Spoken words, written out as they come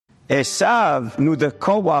Esav knew the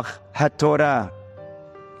koach haTorah.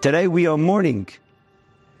 Today we are mourning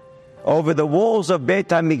over the walls of Beit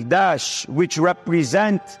HaMikdash, which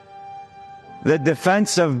represent the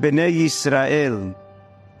defense of Bnei Yisrael.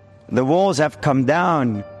 The walls have come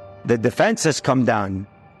down. The defense has come down.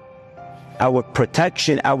 Our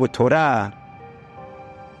protection, our Torah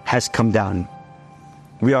has come down.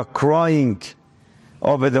 We are crying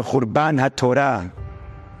over the Khurban HaTorah,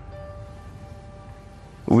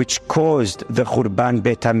 which caused the Khurban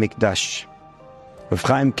Beit HaMikdash. Rav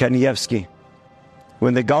Chaim Kanievsky,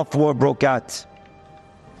 when the Gulf War broke out,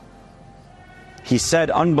 he said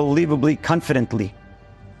unbelievably confidently,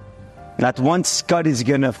 not one scud is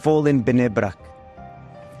going to fall in Bnei Brak.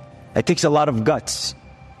 It takes a lot of guts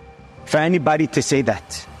for anybody to say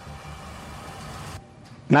that.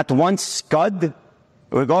 Not one scud.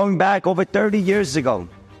 We're going back over 30 years ago.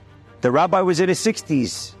 The rabbi was in his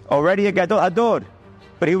 60s, already a Gadol Hador,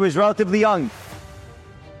 but he was relatively young.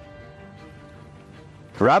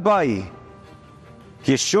 Rabbi,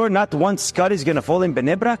 you sure not one scud is going to fall in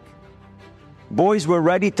Bnei Brak? Boys were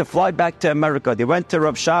ready to fly back to America. They went to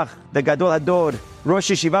Rav Shach, the Gadol Hador,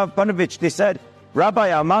 Rosh Yeshiva Panovich. They said,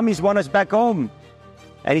 Rabbi, our mommies want us back home.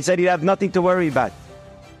 And he said he'd have nothing to worry about.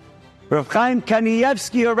 Rav Chaim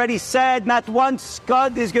Kanievsky already said not one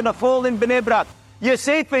scud is going to fall in Bnei Brak. You're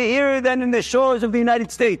safer here than in the shores of the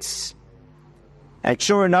United States. And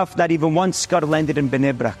sure enough, not even one scud landed in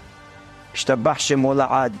Bnei Brak.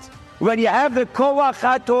 When you have the koach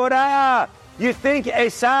haTorah, you think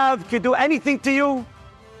Esav could do anything to you?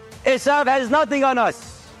 Esav has nothing on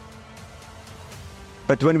us.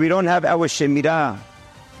 But when we don't have our Shemirah,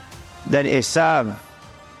 then Esav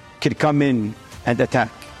could come in and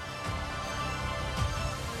attack.